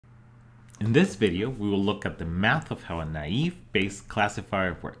In this video, we will look at the math of how a naive-based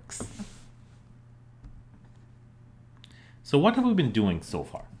classifier works. So what have we been doing so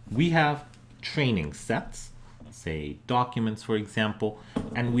far? We have training sets, say documents for example,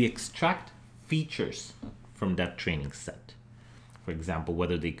 and we extract features from that training set. For example,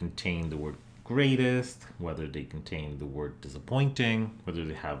 whether they contain the word greatest, whether they contain the word disappointing, whether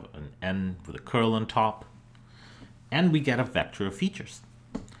they have an N with a curl on top, and we get a vector of features.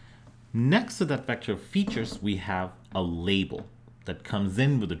 Next to that vector of features, we have a label that comes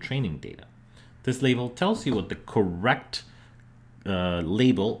in with the training data. This label tells you what the correct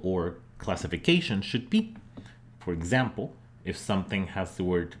label or classification should be. For example, if something has the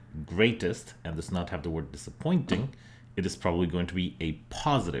word greatest and does not have the word disappointing, it is probably going to be a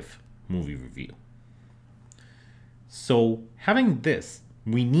positive movie review. So having this,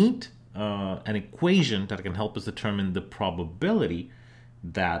 we need an equation that can help us determine the probability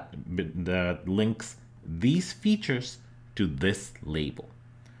that links these features to this label.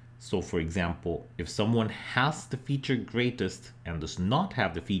 So for example, if someone has the feature greatest and does not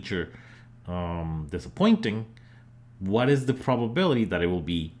have the feature disappointing, what is the probability that it will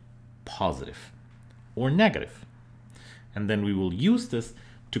be positive or negative? And then we will use this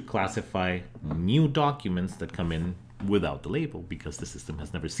to classify new documents that come in without the label because the system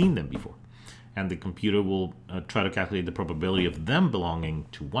has never seen them before. And the computer will try to calculate the probability of them belonging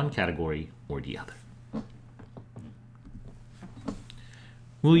to one category or the other.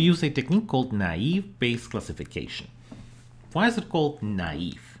 We'll use a technique called naive-based classification. Why is it called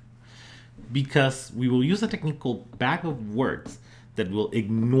naive? Because we will use a technique called bag of words that will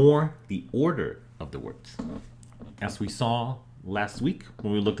ignore the order of the words. As we saw last week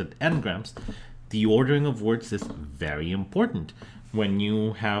when we looked at n-grams, the ordering of words is very important. When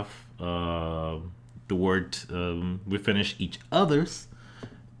you have the word we finish each other's,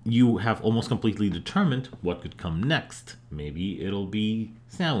 you have almost completely determined what could come next. Maybe it'll be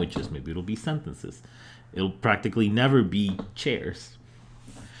sandwiches, maybe it'll be sentences. It'll practically never be chairs.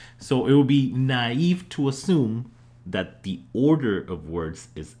 So it will be naive to assume that the order of words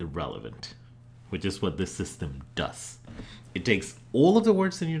is irrelevant, which is what this system does. It takes all of the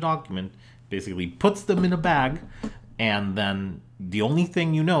words in your document, basically puts them in a bag, and then the only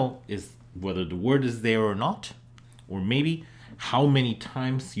thing you know is whether the word is there or not, or maybe how many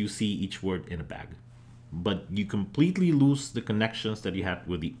times you see each word in a bag. But you completely lose the connections that you had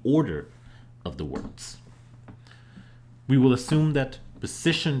with the order of the words. We will assume that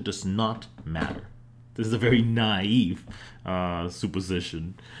position does not matter. This is a very naive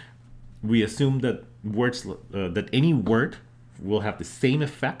supposition. We assume that that any word will have the same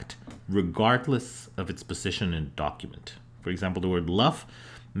effect regardless of its position in document. For example, the word love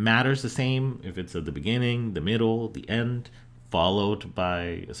matters the same if it's at the beginning, the middle, the end, followed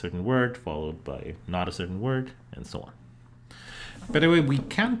by a certain word, followed by not a certain word, and so on. By the way, we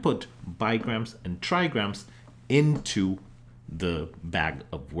can put bigrams and trigrams into the bag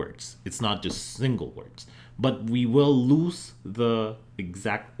of words. It's not just single words, but we will lose the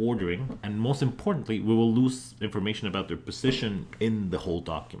exact ordering, and most importantly, we will lose information about their position in the whole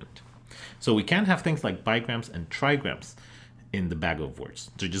document. So we can't have things like bigrams and trigrams in the bag of words.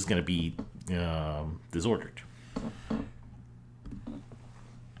 They're just going to be disordered.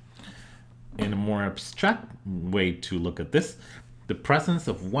 In a more abstract way to look at this, the presence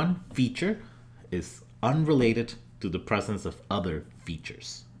of one feature is unrelated to the presence of other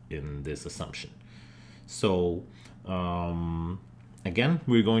features in this assumption. So again,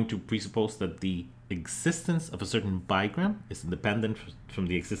 we're going to presuppose that the existence of a certain bigram is independent from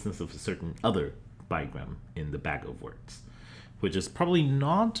the existence of a certain other bigram in the bag of words, which is probably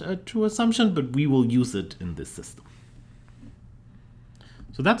not a true assumption, but we will use it in this system.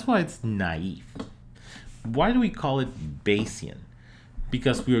 So that's why it's naive. Why do we call it Bayesian?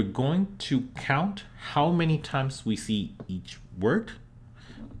 Because we are going to count how many times we see each word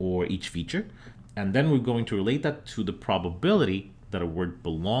or each feature, and then we're going to relate that to the probability that a word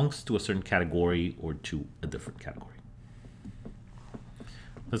belongs to a certain category or to a different category.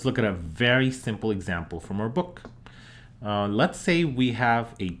 Let's look at a very simple example from our book. Let's say we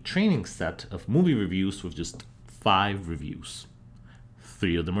have a training set of movie reviews with just 5 reviews.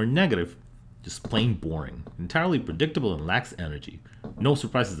 3 of them are negative, just plain boring, entirely predictable and lacks energy. No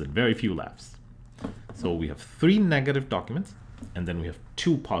surprises and very few laughs. So we have 3 negative documents, and then we have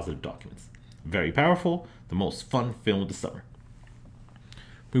 2 positive documents. Very powerful, the most fun film of the summer.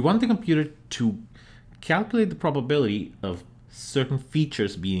 We want the computer to calculate the probability of certain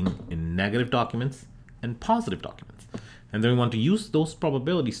features being in negative documents and positive documents. And then we want to use those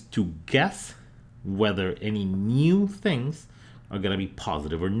probabilities to guess whether any new things are going to be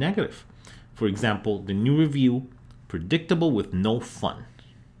positive or negative. For example, the new review, predictable with no fun.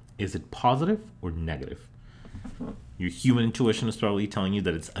 Is it positive or negative? Your human intuition is probably telling you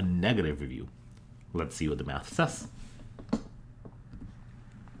that it's a negative review. Let's see what the math says.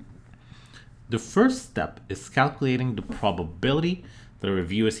 The first step is calculating the probability that a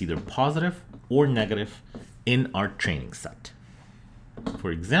review is either positive or negative in our training set.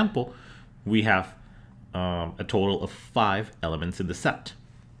 For example, we have a total of 5 elements in the set,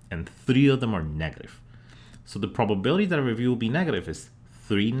 and 3 of them are negative. So the probability that a review will be negative is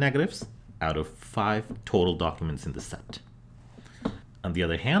 3 negatives out of 5 total documents in the set. On the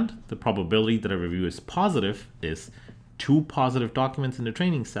other hand, the probability that a review is positive is 2 positive documents in the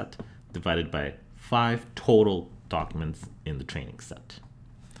training set divided by 5 total documents in the training set.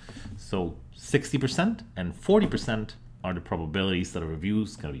 So 60% and 40% are the probabilities that a review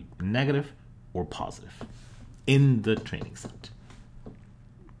is going to be negative or positive in the training set.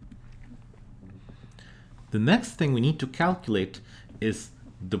 The next thing we need to calculate is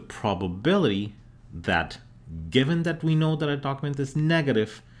the probability that, given that we know that a document is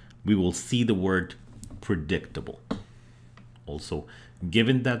negative, we will see the word predictable. Also,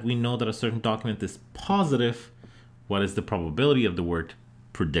 given that we know that a certain document is positive, what is the probability of the word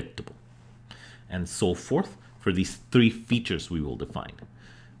predictable? And so forth for these 3 features we will define.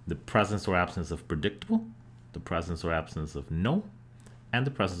 The presence or absence of predictable, the presence or absence of no, and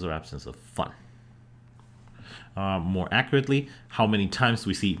the presence or absence of fun. More accurately, how many times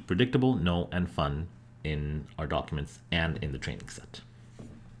we see predictable, no, and fun in our documents and in the training set.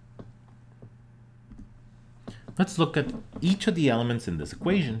 Let's look at each of the elements in this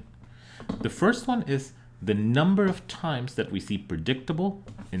equation. The first one is the number of times that we see predictable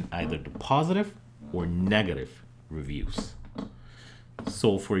in either the positive or negative reviews.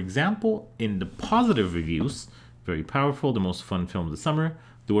 So for example, in the positive reviews, very powerful, the most fun film of the summer,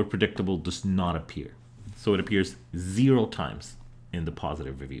 the word predictable does not appear. So it appears 0 times in the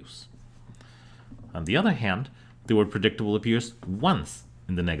positive reviews. On the other hand, the word predictable appears once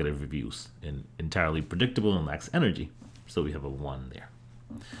in the negative reviews, in entirely predictable and lacks energy. So we have a 1 there.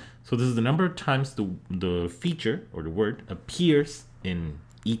 So this is the number of times the feature or the word appears in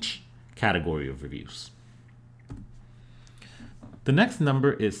each category of reviews. The next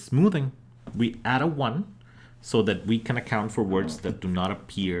number is smoothing. We add a 1 so that we can account for words that do not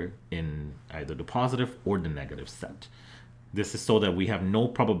appear in either the positive or the negative set. This is so that we have no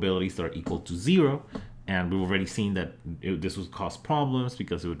probabilities that are equal to 0, and we've already seen that this would cause problems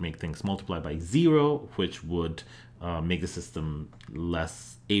because it would make things multiply by 0, which would make the system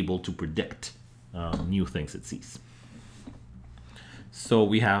less able to predict new things it sees. So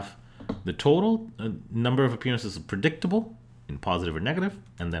we have the total number of appearances of predictable in positive or negative,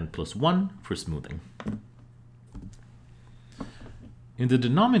 and then plus 1 for smoothing. In the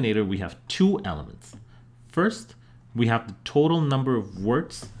denominator, we have 2 elements. First, we have the total number of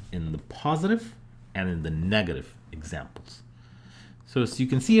words in the positive and in the negative examples. So as you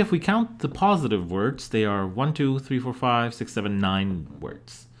can see, if we count the positive words, they are 1, 2, 3, 4, 5, 6, 7, 9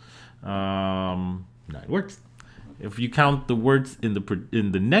 words. 9 words. If you count the words in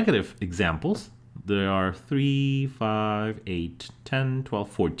the negative examples, there are 3, 5, 8, 10, 12,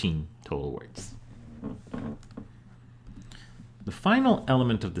 14 total words. The final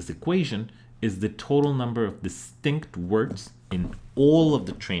element of this equation is the total number of distinct words in all of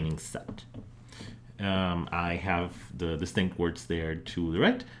the training set. I have the distinct words there to the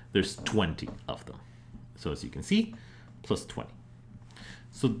right. There's 20 of them. So as you can see, plus 20.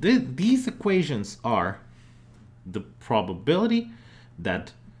 So these equations are the probability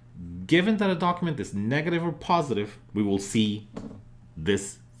that, given that a document is negative or positive, we will see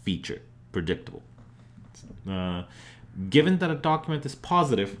this feature, predictable. Given that a document is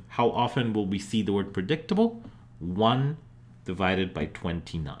positive, how often will we see the word predictable? 1 divided by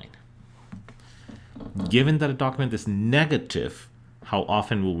 29. Given that a document is negative, how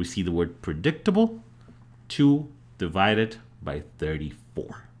often will we see the word predictable? 2 divided by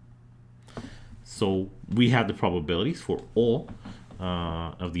 34. So we have the probabilities for all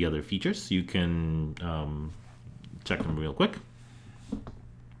of the other features. You can check them real quick.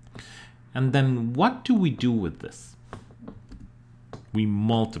 And then what do we do with this? We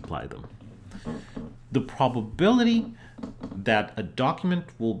multiply them. The probability that a document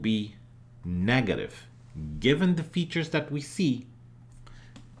will be negative, given the features that we see,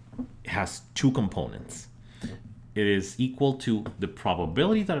 has 2 components. It is equal to the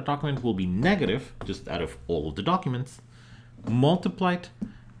probability that a document will be negative, just out of all of the documents, multiplied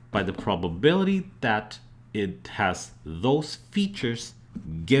by the probability that it has those features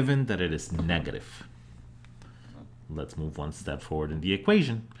given that it is negative. Let's move one step forward in the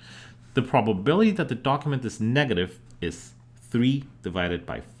equation. the probability that the document is negative is 3 divided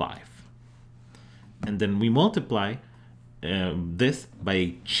by 5. And then we multiply this by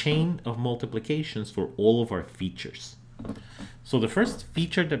a chain of multiplications for all of our features. So the first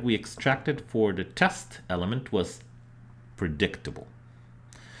feature that we extracted for the test element was predictable.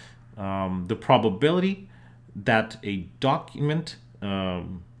 The probability that a document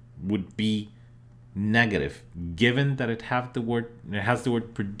would be negative, given that it has the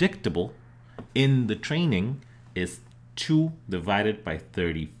word predictable in the training, is 2 divided by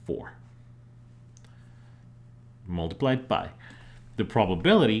 34. Multiplied by the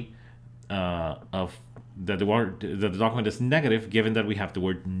probability that the document is negative, given that we have the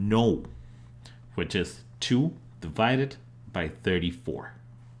word no, which is 2 divided by 34.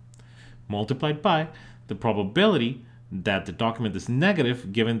 Multiplied by the probability that the document is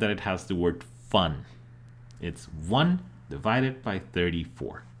negative, given that it has the word fun. It's 1 divided by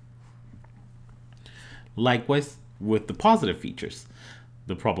 34. Likewise, with the positive features,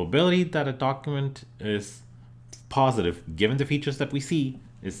 the probability that a document is positive, given the features that we see,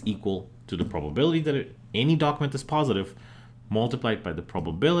 is equal to the probability that any document is positive multiplied by the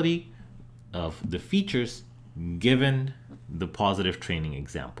probability of the features given the positive training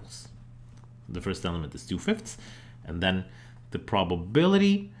examples. The first element is 2/5, and then the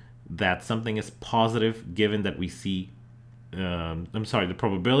probability that something is positive given that we see, the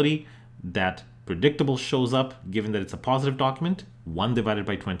probability that predictable shows up given that it's a positive document, 1 divided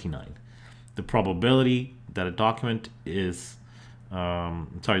by 29. The probability that a document is,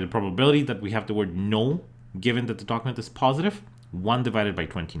 the probability that we have the word no given that the document is positive, 1 divided by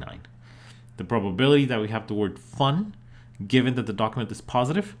 29. The probability that we have the word fun given that the document is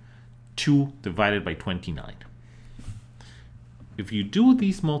positive, 2 divided by 29. If you do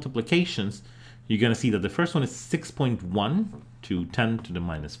these multiplications, you're going to see that the first one is 6.1 to 10 to the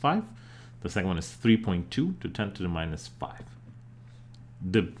minus 5. The second one is 3.2 to 10 to the minus 5.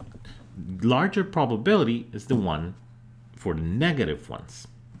 The larger probability is the one for the negative ones.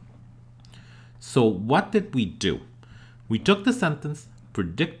 So what did we do? We took the sentence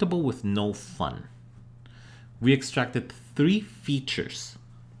predictable with no fun. We extracted 3 features: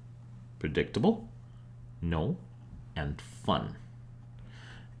 predictable, no, and fun.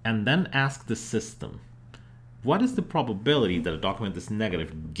 And then asked the system, what is the probability that a document is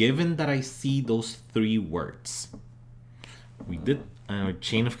negative given that I see those 3 words? We did a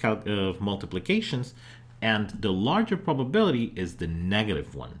chain of multiplications, and the larger probability is the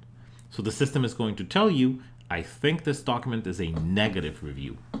negative one. So the system is going to tell you, I think this document is a negative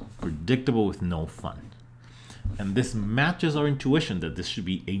review, predictable with no fun. And this matches our intuition that this should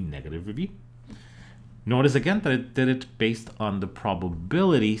be a negative review. Notice again that it did it based on the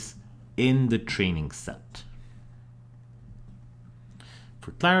probabilities in the training set.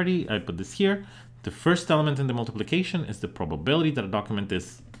 For clarity, I put this here. The first element in the multiplication is the probability that a document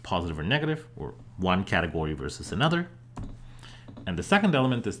is positive or negative, or one category versus another. And the second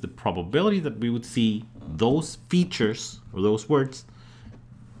element is the probability that we would see those features or those words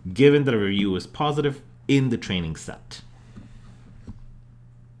given that a review is positive in the training set.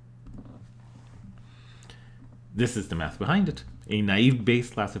 This is the math behind it. A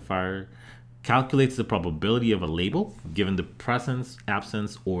naive-based classifier calculates the probability of a label given the presence,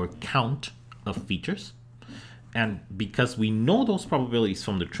 absence, or count of features. And because we know those probabilities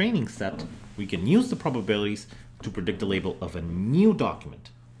from the training set, we can use the probabilities to predict the label of a new document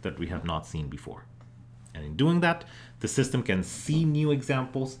that we have not seen before. And in doing that, the system can see new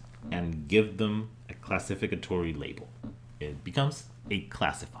examples and give them a classificatory label. It becomes a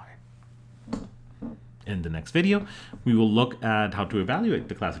classifier. In the next video, we will look at how to evaluate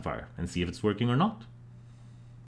the classifier and see if it's working or not.